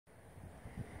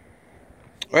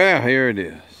Well, here it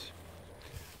is.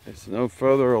 It's no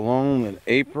further along than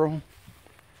April,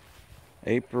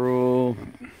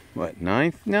 what,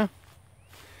 9th now?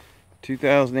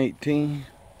 2018.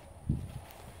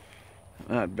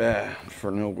 Not bad for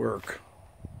no work.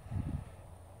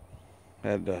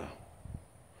 Had a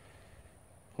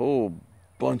whole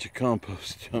bunch of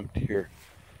compost dumped here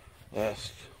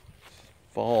last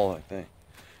fall, I think.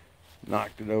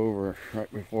 Knocked it over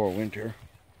right before winter.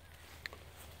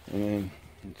 And then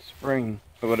in spring,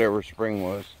 whatever spring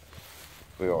was,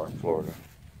 we are in Florida,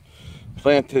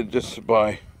 planted just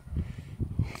by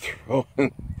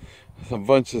throwing a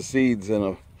bunch of seeds in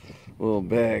a little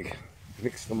bag,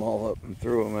 mixed them all up and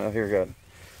threw them out here. Got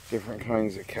different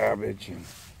kinds of cabbage and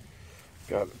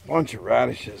got a bunch of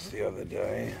radishes the other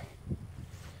day.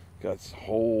 Got this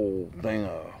whole thing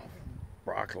of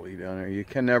broccoli down there. You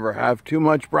can never have too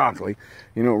much broccoli.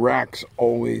 You know, Rax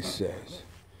always says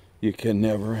you can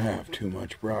never have too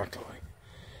much broccoli.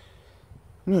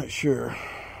 I'm not sure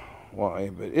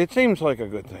why, but it seems like a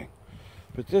good thing.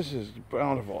 But this is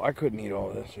bountiful. I couldn't eat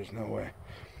all this. There's no way.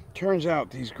 Turns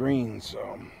out these greens,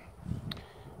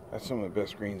 that's some of the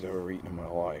best greens I've ever eaten in my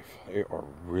life. They are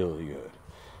really good.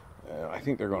 I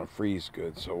think they're going to freeze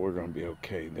good, so we're going to be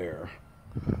okay there.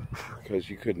 Because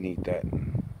you couldn't eat that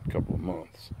in a couple of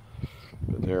months.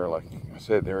 But they're, like I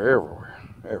said, they're everywhere.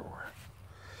 Everywhere.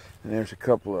 And there's a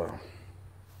couple of,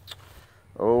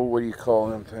 oh, what do you call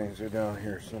them things? They're down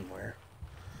here somewhere.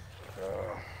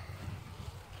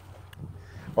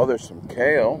 Oh, there's some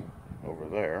kale over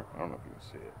there. I don't know if you can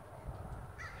see it.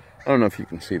 I don't know if you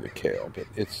can see the kale, but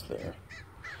it's there.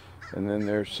 And then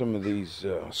there's some of these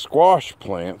squash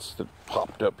plants that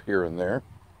popped up here and there.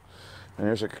 And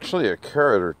there's actually a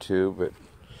carrot or two, but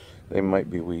they might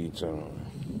be weeds. I don't know.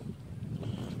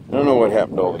 I don't know what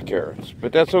happened to all the carrots,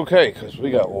 but that's okay because we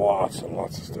got lots and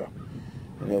lots of stuff.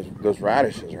 And those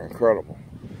radishes are incredible.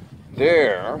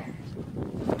 There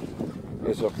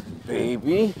is a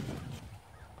baby.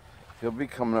 He'll be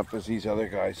coming up as these other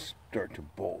guys start to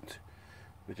bolt.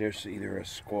 But there's either a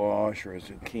squash or a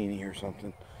zucchini or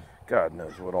something. God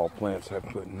knows what all plants I've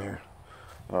put in there.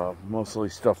 Mostly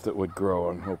stuff that would grow,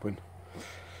 I'm hoping.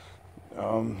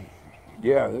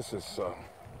 Yeah, this is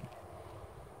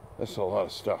that's a lot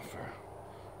of stuff.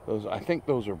 Those, I think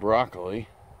those are broccoli.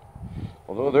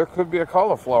 Although there could be a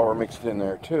cauliflower mixed in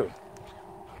there too.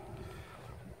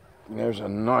 And there's a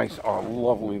nice,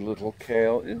 lovely little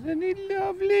kale. Isn't he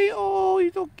lovely? Oh,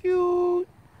 he's so cute.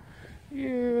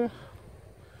 Yeah.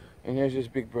 And there's his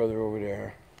big brother over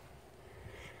there.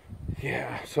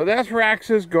 Yeah, so that's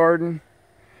Rax's garden.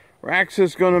 Rax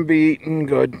is gonna be eating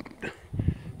good.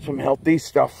 Some healthy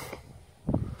stuff.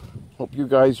 Hope you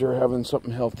guys are having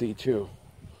something healthy too.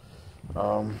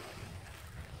 Our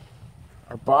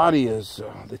body is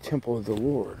the temple of the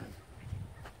Lord.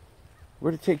 We're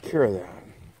to take care of that.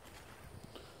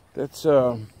 That's,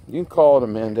 you can call it a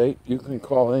mandate. You can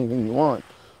call it anything you want.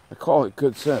 I call it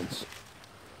good sense.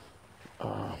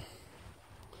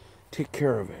 Take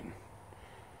care of it.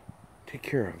 Take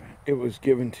care of it. It was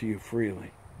given to you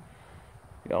freely.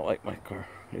 Y'all like my car.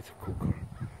 It's a cool car.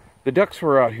 The ducks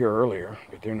were out here earlier,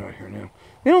 but they're not here now.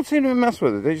 They don't seem to mess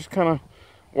with it. They just kind of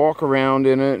walk around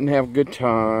in it and have a good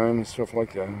time and stuff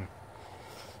like that.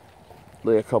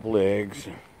 Lay a couple eggs.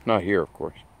 Not here, of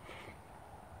course.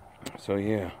 So,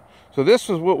 yeah. So this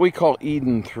is what we call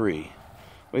Eden 3.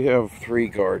 We have 3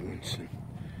 gardens.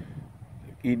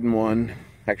 Eden 1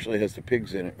 actually has the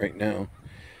pigs in it right now.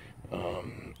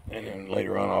 And then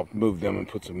later on I'll move them and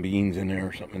put some beans in there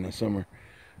or something in the summer.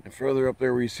 And further up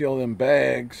there where you see all them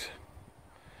bags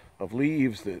of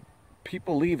leaves that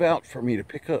people leave out for me to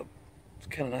pick up. It's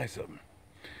kind of nice of them.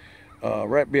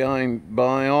 Right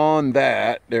beyond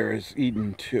that, there is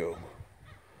Eden 2.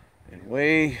 And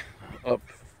way up,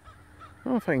 I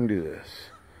don't know if I can do this.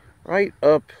 Right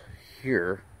up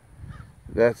here,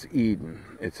 that's Eden.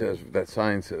 It says, that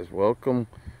sign says, "Welcome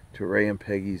to Ray and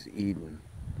Peggy's Eden."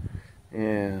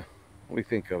 Yeah, we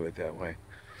think of it that way.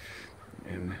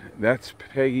 And that's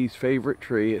Peggy's favorite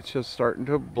tree. It's just starting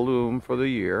to bloom for the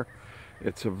year.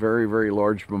 It's a very, very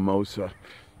large mimosa.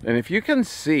 And if you can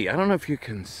see, I don't know if you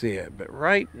can see it, but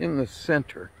right in the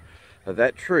center of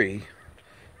that tree,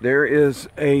 there is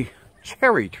a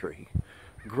cherry tree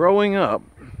growing up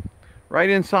right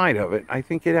inside of it. I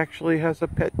think it actually has a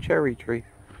pet cherry tree.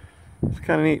 It's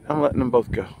kind of neat. I'm letting them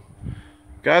both go.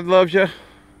 God loves you.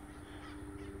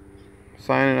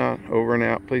 Signing out, over and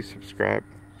out. Please subscribe.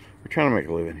 We're trying to make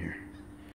a living here.